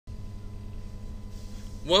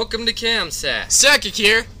Welcome to CamSak. Sakic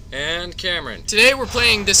here. And Cameron. Today we're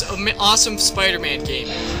playing this awesome SpeederMan game.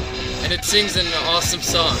 And it sings an awesome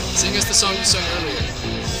song. Sing us the song you sung earlier.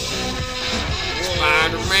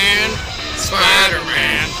 Spider-Man,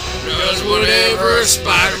 Spider-Man does whatever a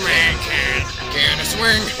Spider-Man can. Can he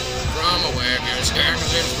swing from a web? Yes, can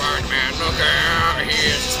he Spider-Man? Look out, he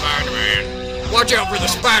is Spider-Man. Watch out for the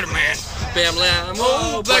Spider-Man. Bam-lam,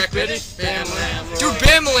 Oh, Black Betty. Bam-lam. Dude,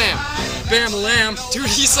 Bam-lam. Bam-lam. Dude,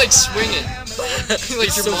 he's like swinging.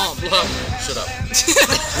 Like your so mom. Shut up.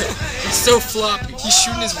 He's so floppy. He's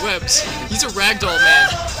shooting his webs. He's a ragdoll man.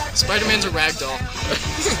 Spider-Man's a ragdoll.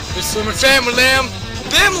 There's so much. Bam-lam.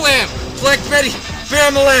 Bam-lam. Black Betty.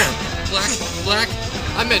 Bam-lam. Black.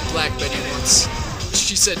 I met Black Betty once.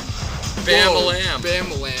 She said, Bam-a-lam.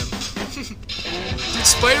 Bam-a-lam. Dude,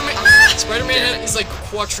 Spider-Man is like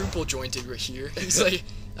quadruple jointed right here. He's like,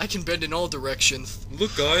 I can bend in all directions.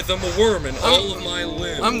 Look, guys, I'm a worm in all of my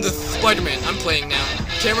limbs. I'm the Spider-Man. I'm playing now.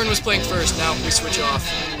 Cameron was playing first. Now we switch off.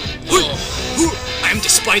 Oh. I'm the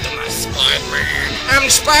Spider-Man. Spider-Man. I'm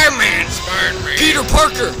the Spider-Man. Spider-Man. Peter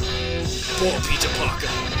Parker. Poor Peter Parker.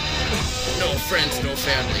 No friends, no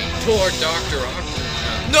family. Poor Dr.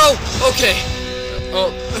 Octopus. No. Okay.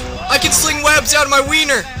 Oh. I can sling webs out of my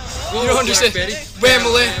wiener. Whoa, You don't understand.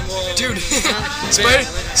 Bam-a-lam. Dude.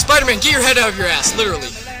 Spider-Man, get your head out of your ass. Literally.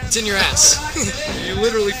 It's in your ass. You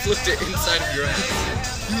literally flipped it inside of your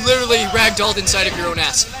ass. You literally ragdolled inside of your own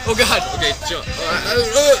ass. Oh god. Okay, jump.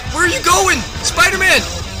 Where are you going? Spider-Man!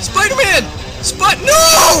 Spider-Man!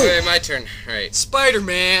 No! Okay, my turn. Alright.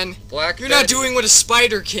 Spider-Man. Black You're not Betty. doing what a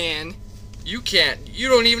spider can. You can't. You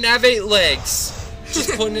don't even have 8 legs.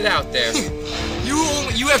 Just putting it out there.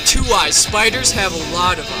 You have 2 eyes. Spiders have a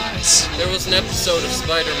lot of eyes. There was an episode of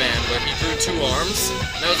Spider-Man where he grew 2 arms,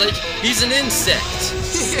 and I was like, he's an insect.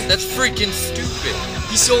 That's freaking stupid.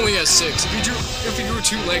 He still only has 6. If he grew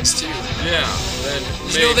 2 legs too. Yeah, then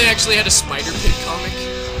Did you know they actually had a Spider Pig comic?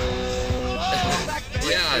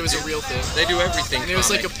 Yeah, it was a real thing. They do everything. And it was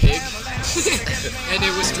like a pig, and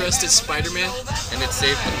it was dressed as Spider-Man, and it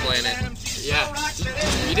saved the planet. Yeah. Did you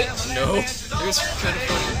read it? No. It was kind of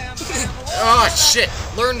funny. Oh shit!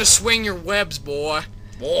 Learn to swing your webs, boy.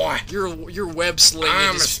 Boy, Your web slinging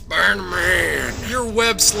I'm a Spider-Man. Your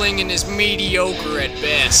web slinging is mediocre at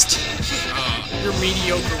best. Your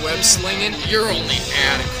mediocre web slinging. You're only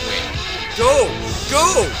adequate. Go!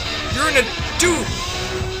 You're in a dude.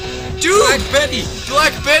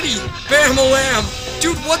 Black Betty. Bam-a-lam.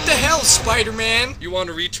 Dude, what the hell, Spider-Man? You want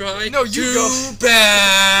to retry? No, you go. Too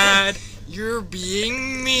bad. You're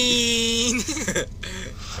being mean.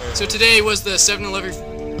 So today was the 7-Eleven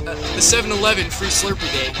free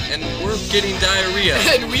Slurpee day, and we're getting diarrhea.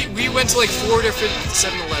 and we went to like 4 different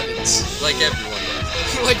 7-Elevens. Like everyone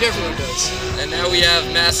does. Like everyone does. And now we have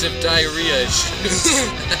massive diarrhea issues.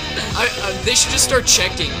 They should just start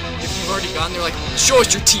checking if you've already gone there. Like, show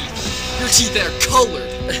us your teeth. Your teeth are colored.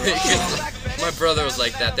 My brother was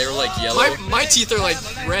like that. They were like yellow. My teeth are like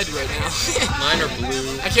red right now. Mine are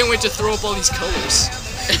blue. I can't wait to throw up all these colors.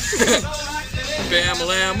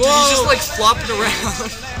 Bam-a-lam. Dude, he's just like flopping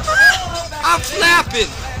around. I'm flapping.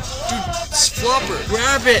 Dude, flopper.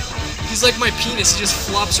 Grab it. He's like my penis. He just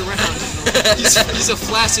flops around. He's a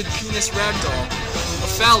flaccid penis ragdoll. A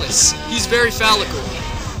phallus. He's very phallical.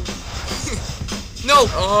 No.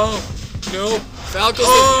 Oh. No.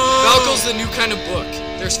 Phallical's the new kind of book.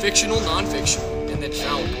 There's fictional, non-fictional, and then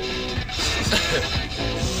phallical.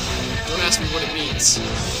 Don't ask me what it means.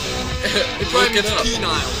 It probably means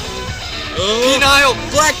penile. Oh. Penile!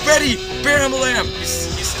 Black Betty! Bam-a-lam!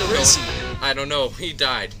 He's still Where is going. I don't know. He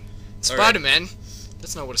died. Spider-Man.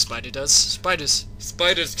 That's not what a spider does. Spiders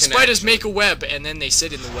make a web, and then they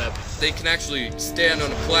sit in the web. They can actually stand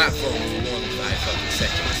on a platform for more than 5 fucking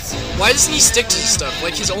seconds. Why doesn't he stick to stuff?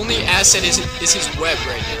 Like, his only asset is his web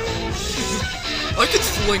right now. I can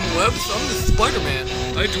fling webs. I'm the Spider-Man.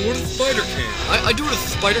 I do what a spider can. I do what a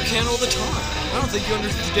spider can all the time. I don't think you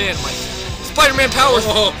understand my Spider-Man power.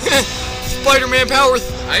 Oh. Spider-Man power.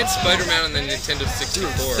 I had Spider-Man on the Nintendo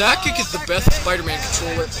 64. Sakic is the best Spider-Man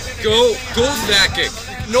controller. Go Sakic.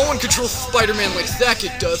 No one controls Spider-Man like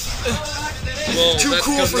Sakic does. Well, Too that's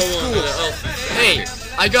cool for no one school. Hey,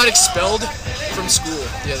 I got expelled from school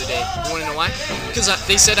the other day. You wanna know why? Because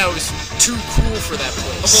they said I was too cool for that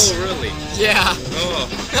place. Oh, really? Yeah. Oh.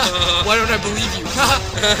 Why don't I believe you?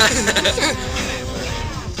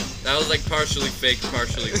 That was like partially fake,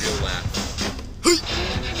 partially real laugh.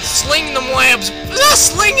 Sling them webs.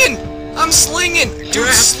 Slinging! I'm slinging!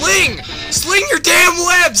 Dude, Sling your damn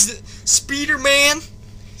webs! SpeederMan!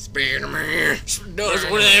 SpeederMan does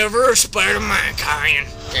whatever Spider-Man can.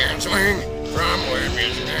 Can swing from where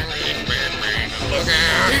Batman. Look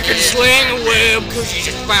out! can sling a web because he's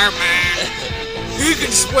a Spider-Man. He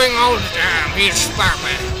can swing all the time. He's a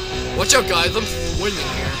Spider-Man. Watch out, guys. I'm swinging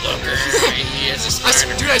here. Look, he is a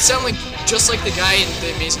Spider-Man. Dude, I sound like just like the guy in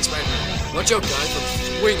The Amazing Spider-Man. Watch out, guys.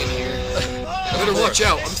 I'm swinging here. Better watch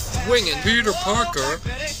out. I'm swinging. Peter Parker.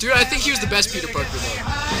 Dude, I think he was the best Peter Parker,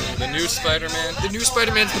 though. The new Spider-Man? The new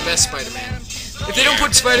Spider-Man's the best Spider-Man. If they don't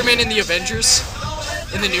put Spider-Man in the Avengers,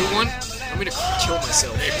 in the new one, I'm gonna kill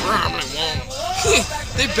myself. They probably won't.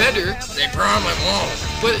 They better. They probably won't.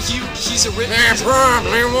 But he's a They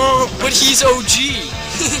probably won't. But he's OG.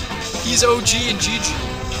 He's OG and GG.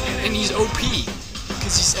 And he's OP.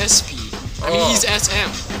 Because he's SP. I mean, he's SM.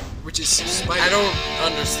 Which is Spider-Man. I don't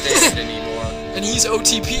understand anymore. And he's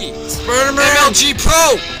OTP. Spider-Man! MLG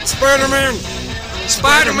Pro! Spider-Man!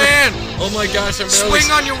 Spider-Man! Oh my gosh, I'm Swing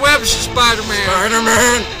on your webs, Spider-Man!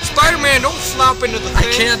 Spider-Man! Spider-Man, don't flop into the thing!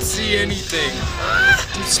 I can't see anything.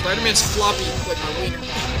 Dude, Spider-Man's floppy like my wiener.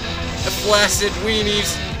 The flaccid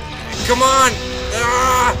weenies. Come on!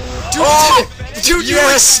 Ah! Dude, dude, you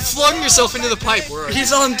yes! like flung yourself into the pipe. Where are you?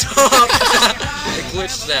 He's on top! I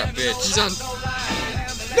glitched that bitch. He's on...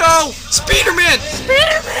 No! SpeederMan!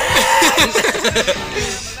 SpeederMan!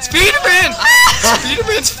 SpeederMan!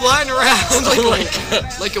 SpeederMan's flying around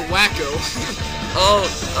like a wacko.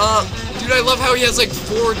 Dude, I love how he has like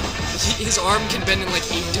his arm can bend in like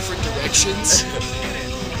 8 different directions.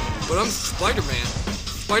 But I'm Spider-Man.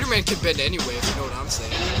 Spider-Man can bend anyway, if you know what I'm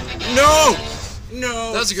saying. No!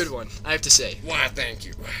 No! That was a good one, I have to say. Why, thank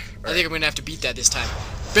you. I think I'm gonna have to beat that this time.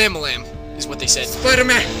 Bam-a-lam is what they said.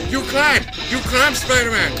 Spider-Man, you climb! You climb,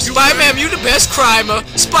 Spider-Man! Spider-Man, you the best crimer!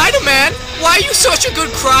 Spider-Man, why are you such a good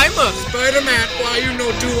crimer? Spider-Man, why you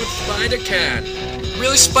no do what Spider can?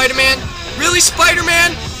 Really, Spider-Man? Really,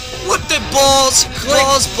 Spider-Man? What the balls?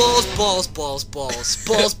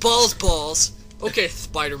 Balls. Okay,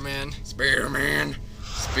 Spider-Man. Spider-Man,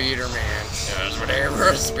 does whatever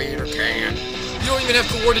a speeder can. You don't even have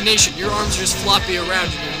coordination. Your arms are just floppy around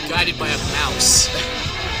and you're guided by a mouse.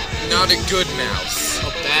 Not a good mouse.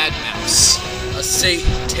 A bad mouse. A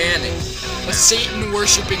satanic. A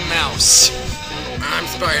Satan-worshipping mouse. I'm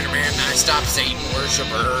Spider-Man, I stop Satan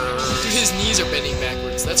worshiper. Dude, his knees are bending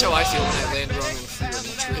backwards. That's how I feel when I land wrong on a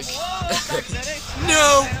free trick.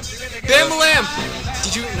 No! Bam-a-lam!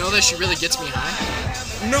 Did you know that she really gets me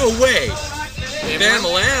high? No way!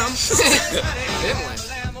 Bam-a-lam? Bam-a-lam? Bam-a-lam.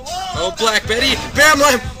 Oh, Black Betty!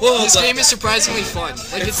 Bam-lam! Whoa, This game is surprisingly fun.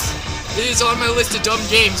 Like, it is on my list of dumb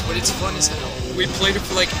games, but it's fun as hell. We played it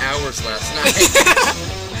for like hours last night.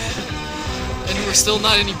 And we're still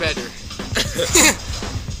not any better.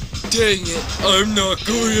 Dang it. I'm not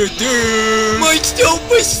good at this! My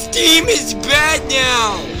self-esteem is bad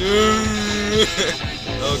now!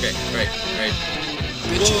 Okay, right.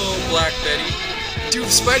 Bitch. Whoa, Black Betty. Dude,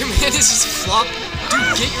 Spider-Man is just flop.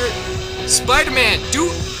 Dude, get your... Spider-Man!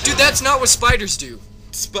 Dude, that's not what spiders do.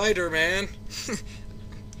 Spider-Man.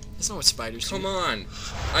 That's not what spiders do. Come on.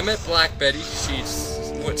 I met Black Betty. She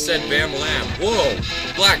said Bam-a-lam. Whoa,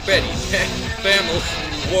 Black Betty. Bam-a-lam.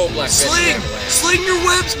 Whoa, Black Betty. Betty. Sling your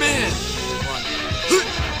webs, man! Come on.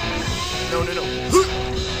 No.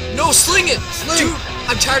 No, sling it! Sling. Dude,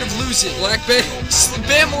 I'm tired of losing. Black Betty.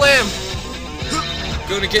 Bam-a-lam!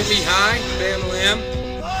 Gonna get me high? Bam-a-lam.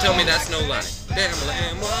 Tell me that's no lie.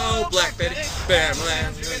 Bam-a-lam. Whoa, Black Betty.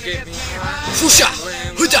 Bam-a-lam. Gonna get me high. Fusha!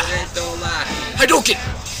 Bam-a-lam. Huda! Don't lie. Hadouken!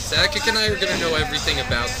 Sakic and I are gonna know everything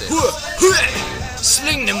about this.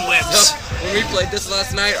 Sling them webs! When we played this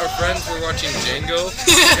last night, our friends were watching Django,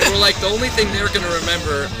 and we're like, the only thing they're gonna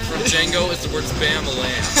remember from Django is the words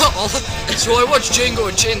Bam-a-lam. So I watched Django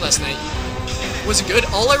Unchained last night. Was it good?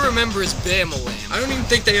 All I remember is Bam-a-lam. I don't even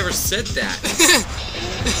think they ever said that.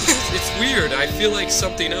 It's weird. I feel like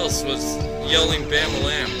something else was yelling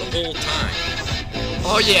Bam-a-lam the whole time.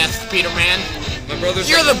 Oh yeah, SpeederMan. My brother's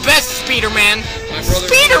You're like, the best, SpeederMan. My brother.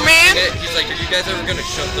 SpeederMan. He's like, are you guys ever gonna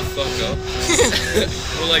shut the fuck up?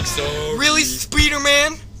 We're like, so. Really,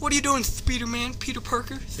 SpeederMan? What are you doing, SpeederMan? Peter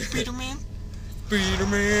Parker, SpeederMan.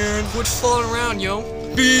 SpeederMan. What's falling around, yo?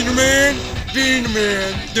 SpeederMan.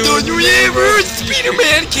 Don't you ever?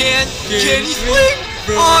 SpeederMan can he swing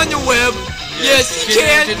on the web? Yes, he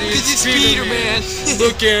can, because it's SpeederMan.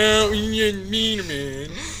 Look out, SpeederMan.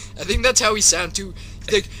 I think that's how he sounds too.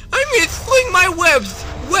 He's like, I'm gonna sling my web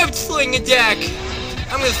sling attack.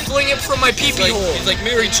 I'm gonna sling it from my pee-pee hole. He's like,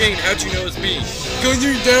 Mary Jane, how'd you know it's me? Cause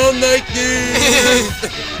you're down like this.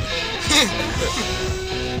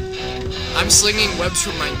 I'm slinging webs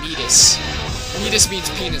from my meatus. Meatus means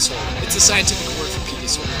penis hole. It's a scientific word for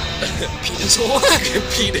penis hole. Penis hole?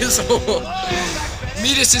 Penis hole.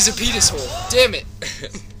 Meatus is a penis hole. Damn it.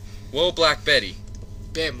 Whoa, Black Betty.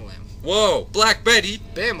 Bam-a-lam. Whoa, Black Betty.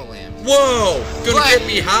 Bam-a-lam. Whoa, gonna get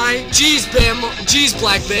me high. Jeez,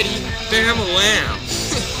 Black Betty. Bam-a-lam.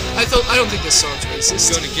 I don't think this song's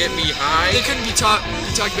racist. Gonna get me high. They couldn't be talking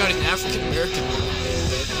about an African American woman.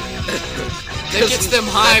 That gets them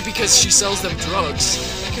high because she sells them drugs.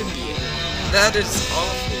 That couldn't be it. That is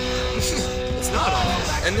awful. It's not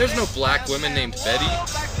awful. And there's no black women named Betty.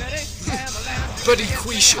 But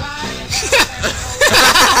Equisha.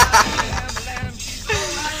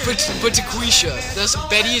 but Equisha.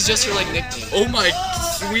 Betty is just her like nickname. Oh my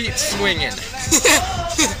sweet swinging.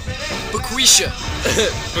 Bequisha.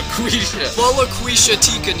 Bequisha. Follow Quisha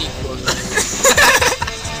Tika Nikwa.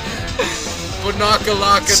 Banaka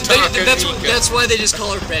laka taka that's why they just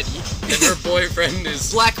call her Betty. And her boyfriend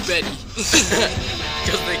is Black Betty.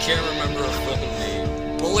 Because they can't remember her full name.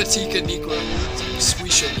 Bolatika Nikwa.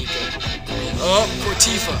 Swisha Nika. Oh,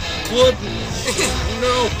 Cortifa. Club.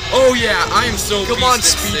 No. Oh yeah, I am so. Come on,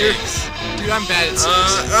 Speeder. Dude, I'm bad at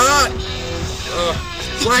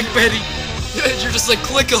Black Betty. You're just like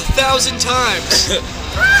click 1,000 times.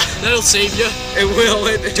 That'll save you. It will.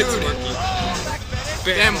 It's Dude. working.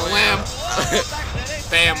 Bam-a-lam.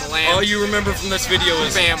 Bam-a-lam. All you remember from this video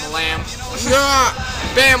is Bam-a-lam. Nah.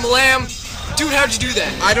 Bam-a-lam. Dude, how'd you do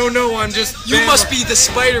that? I don't know. I'm just. You must be the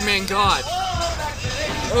SpeederMan god.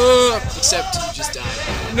 Except you just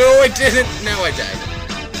died. No, I didn't. Now I died.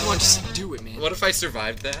 Come on, just do it, man. What if I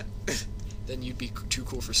survived that? Then you'd be too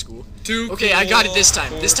cool for school. Okay, cool I got it this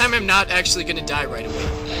time. This time I'm not actually gonna die right away.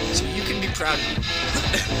 So you can be proud of me.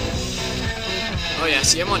 Oh yeah,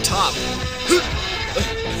 see, I'm on top.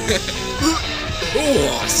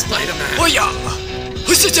 Oh, SpeederMan. Oh yeah!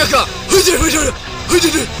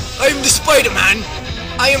 I am the SpeederMan.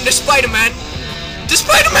 I am the SpeederMan. The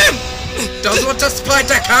SpeederMan! Does what the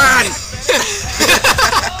spider can!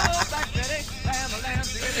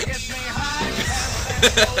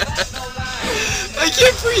 I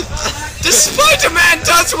can't breathe! The SpeederMan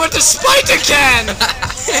does what the spider can!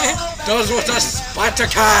 Does what the spider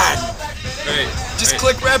can! Hey, just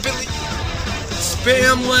click rapidly.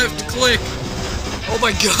 Spam left click! Oh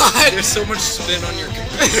my god! There's so much spin on your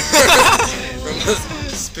computer from us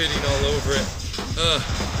spinning all over it.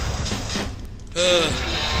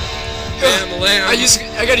 Bam-a-lam.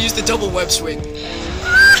 I gotta use the double web swing.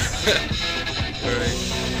 Alright.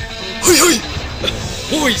 Hoi hoi!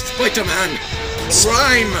 Hoi, SpeederMan!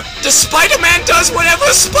 Crime! The SpeederMan does whatever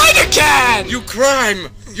a spider can! You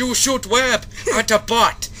crime! You shoot web at a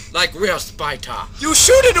bot like real spider. You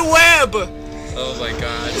shoot at a web! Oh my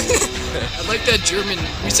god. I like that German.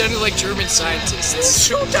 We sounded like German scientists.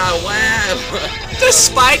 Shoot a web! The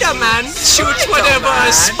SpeederMan shoots whatever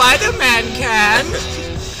a SpeederMan can!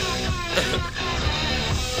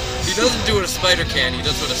 He doesn't do what a spider can, he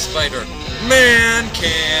does what a spider-man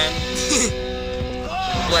can.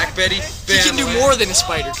 Black Betty, he can do more than a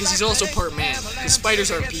spider, because he's also part man. Because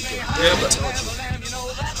spiders aren't people. They're intelligent.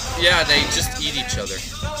 Yeah, they just eat each other.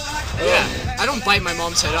 Yeah, I don't bite my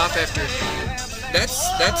mom's head off after...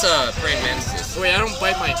 That's a praying mantis. Oh wait, I don't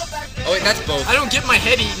bite my... Oh wait, that's both. I don't get my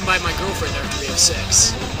head eaten by my girlfriend after we have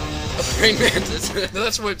sex. A praying mantis. No,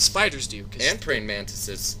 that's what spiders do. And praying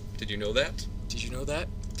mantises. Did you know that? Did you know that?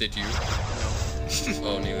 Did you? No.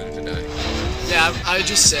 Oh, neither did I. Yeah, I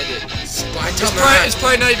just said it. SpeederMan! It's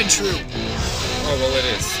probably not even true. Oh, well, it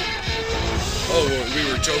is. Oh, we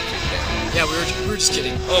were joking now. Yeah, we were just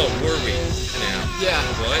kidding. Oh, were we? Now. Yeah.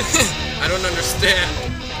 What? I don't understand.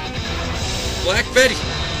 Black Betty!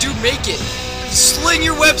 Dude, make it! Sling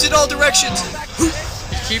your webs in all directions! He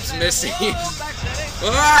keeps missing.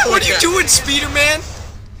 Ah, what are you doing, SpeederMan?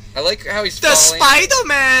 I like how he's the falling.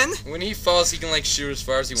 SpeederMan! When he falls, he can like shoot as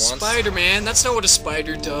far as he wants. SpeederMan, that's not what a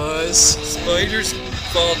spider does. Spiders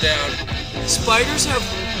fall down. Spiders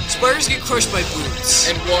get crushed by boots.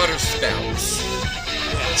 And water spouts.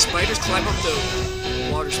 Yeah, spiders climb up the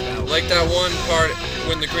water spout. Like that one part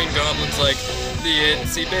when the Green Goblin's like, the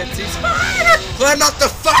itsy bitsy spider! Climb up the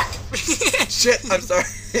fuck! Shit, I'm sorry.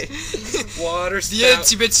 Water spout. The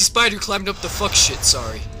itsy bitsy spider climbed up the fuck shit,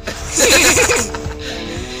 sorry.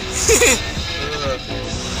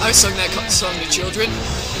 I sung that song to children.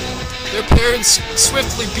 Their parents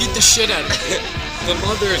swiftly beat the shit out of me.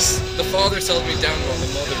 The fathers held me down while the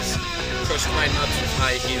mothers crushed my nuts with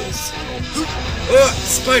high heels.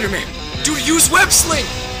 SpeederMan! Dude, use web sling!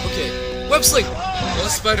 Okay, web sling. Well,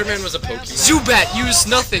 SpeederMan was a Pokemon. Zubat, use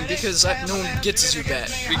nothing because no one gets a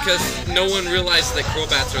Zubat. Because no one realized that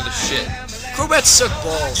Crobats are the shit. Crobats suck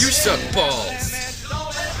balls. You suck balls.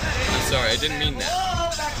 I'm sorry, I didn't mean that.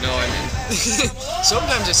 No, I mean...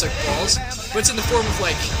 Sometimes I suck balls, but it's in the form of,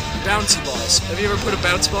 like, bouncy balls. Have you ever put a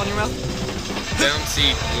bouncy ball in your mouth?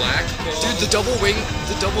 bouncy black ball. Dude, the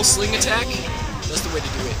double sling attack. That's the way to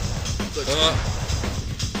do it. Look.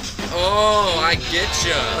 Oh, I get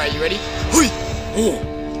ya. Alright, you ready? Hui! Oh,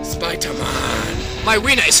 SpeederMan. My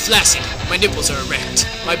wiener is flaccid. My nipples are erect.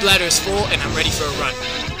 My bladder is full, and I'm ready for a run.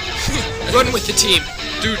 Run with the team.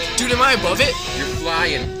 Dude, am I above it? You're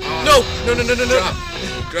flying. Oh. No.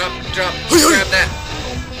 Drop. Hui. Grab that.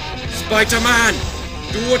 SpeederMan.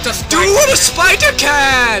 Do what a spider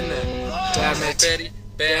can! Damn it. Betty.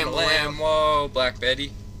 Bam lamb. Whoa, Black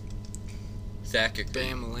Betty. Zach.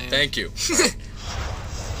 Bam lamb. Thank you.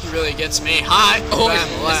 He really gets me. Hi. Oh, Bam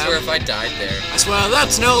I lamb. swear if I died there. I swear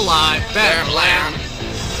that's no lie. Bam lamb.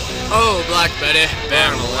 Oh, Black Betty.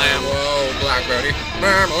 Bam lamb. Whoa, Black Betty.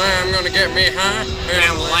 Bam lamb, gonna get me high.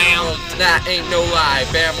 Bam lamb. That ain't no lie.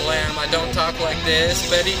 Bam lamb, I don't talk like this.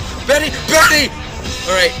 Betty.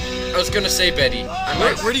 Alright, I was gonna say Betty.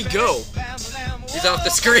 Where'd he go? He's off the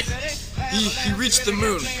screen. He reached the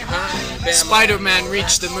moon. Bam SpeederMan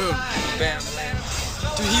reached the moon. Bam lamb.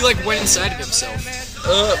 Dude, he like went inside of himself.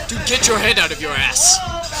 Dude, get your head out of your ass.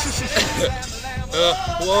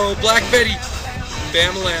 Whoa, Black Betty.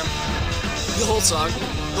 Bam lamb. The whole song,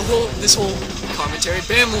 this whole commentary,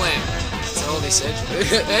 Bam lamb. That's all they said.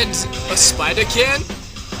 And a spider can?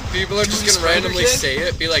 People are just gonna randomly say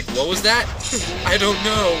it, be like, what was that? I don't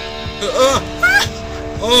know.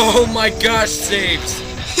 Oh my gosh, saves.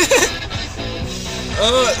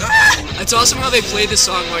 It's awesome how they play this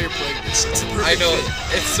song while you're playing this. It's the perfect I know,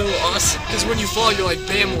 fit. it's so awesome. Because when you fall, you're like,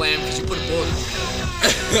 bam lamb, because you put a bullet in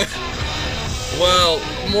your head. Well,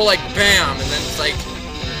 more like bam, and then it's like,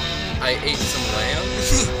 I ate some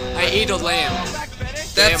lamb. I ate a lamb.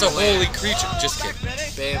 That's Bam a lamb. holy creature. Just kidding.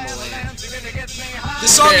 Bam lamb.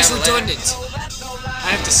 This song is Bam redundant. I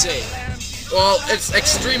have to say. Well, it's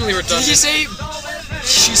extremely redundant. Did he say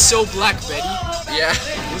she's so Black Betty? Yeah.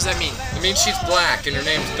 What does that mean? I mean, she's black, and her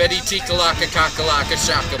name's Betty Tikalaka Kakalaka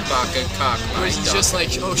Shaka Baka Cock. Or he's just like,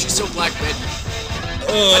 oh, she's so Black Betty. I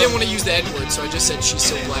Oh. didn't want to use the N-word, so I just said she's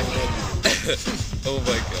so Black Betty. Oh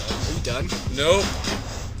my god. Are you done? Nope.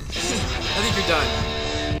 I think you're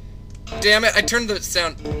done. Damn it! I turned the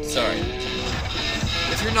sound. Sorry.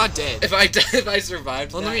 If you're not dead. If I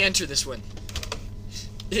survived. Well, let me enter this one.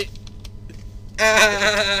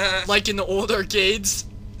 Ah. Like in the old arcades.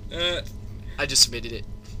 Uh, I just submitted it.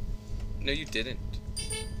 no, you didn't.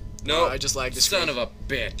 No, I just lagged the son screen. of a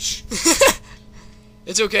bitch.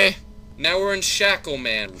 It's okay. Now we're in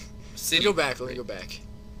Shackleman City. Let me go back.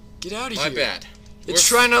 Get out of here. My bad. It's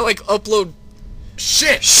trying to like upload.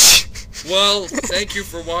 Shit. Well, thank you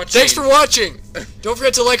for watching. Thanks for watching. Don't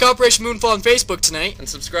forget to like Operation Moonfall on Facebook tonight. And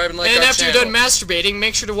subscribe and like And our after channel. you're done masturbating,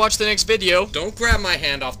 make sure to watch the next video. Don't grab my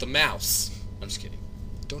hand off the mouse. I'm just kidding.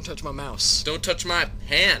 Don't touch my mouse. Don't touch my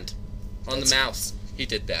hand on That's- the mouse. He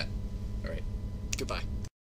did that. Alright. Goodbye.